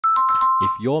If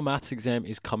your maths exam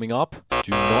is coming up, do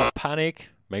not panic.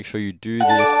 Make sure you do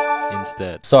this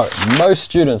instead. So most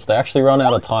students, they actually run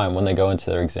out of time when they go into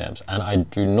their exams, and I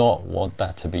do not want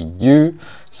that to be you.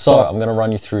 So I'm gonna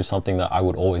run you through something that I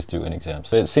would always do in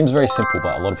exams. It seems very simple,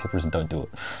 but a lot of people just don't do it.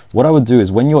 What I would do is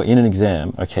when you're in an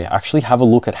exam, okay, actually have a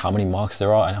look at how many marks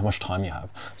there are and how much time you have.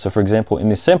 So for example, in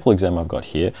this sample exam I've got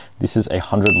here, this is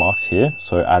 100 marks here.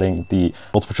 So adding the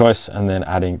multiple choice and then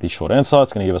adding the short answer,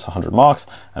 it's gonna give us 100 marks,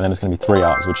 and then it's gonna be 3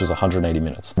 hours, which is 180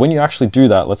 minutes. When you actually do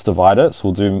that, let's divide it. So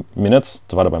we'll do minutes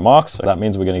divided by marks. So that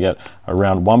means we're gonna get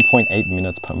around 1.8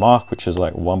 minutes per mark, which is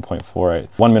like 1.48,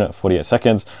 1 minute 48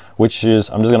 seconds, which is,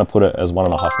 I'm just gonna put it as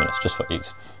 1.5 minutes just for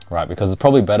ease, right? Because it's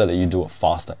probably better that you do it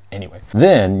faster anyway.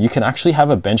 Then you can actually have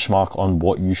a benchmark on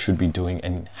what you should be doing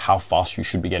and how fast you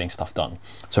should be getting stuff done.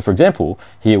 So for example,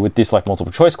 here with this like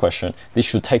multiple choice question, this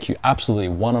should take you absolutely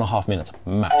 1.5 minutes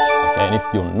max, okay? And if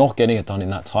you're not getting it done in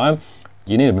that time,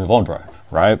 you need to move on, bro,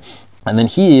 right? And then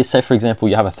here, say for example,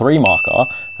 you have a 3 marker,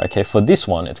 okay, for this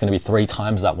one, it's gonna be 3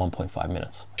 times that 1.5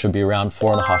 minutes. Should be around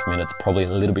 4.5 minutes, probably a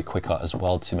little bit quicker as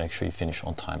well to make sure you finish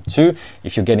on time too.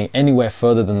 If you're getting anywhere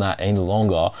further than that any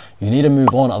longer, you need to move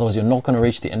on, otherwise you're not gonna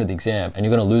reach the end of the exam and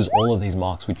you're gonna lose all of these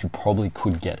marks, which you probably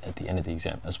could get at the end of the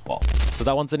exam as well. So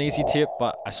that one's an easy tip,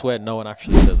 but I swear no one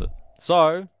actually says it.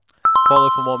 So follow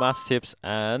for more maths tips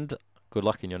and good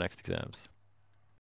luck in your next exams.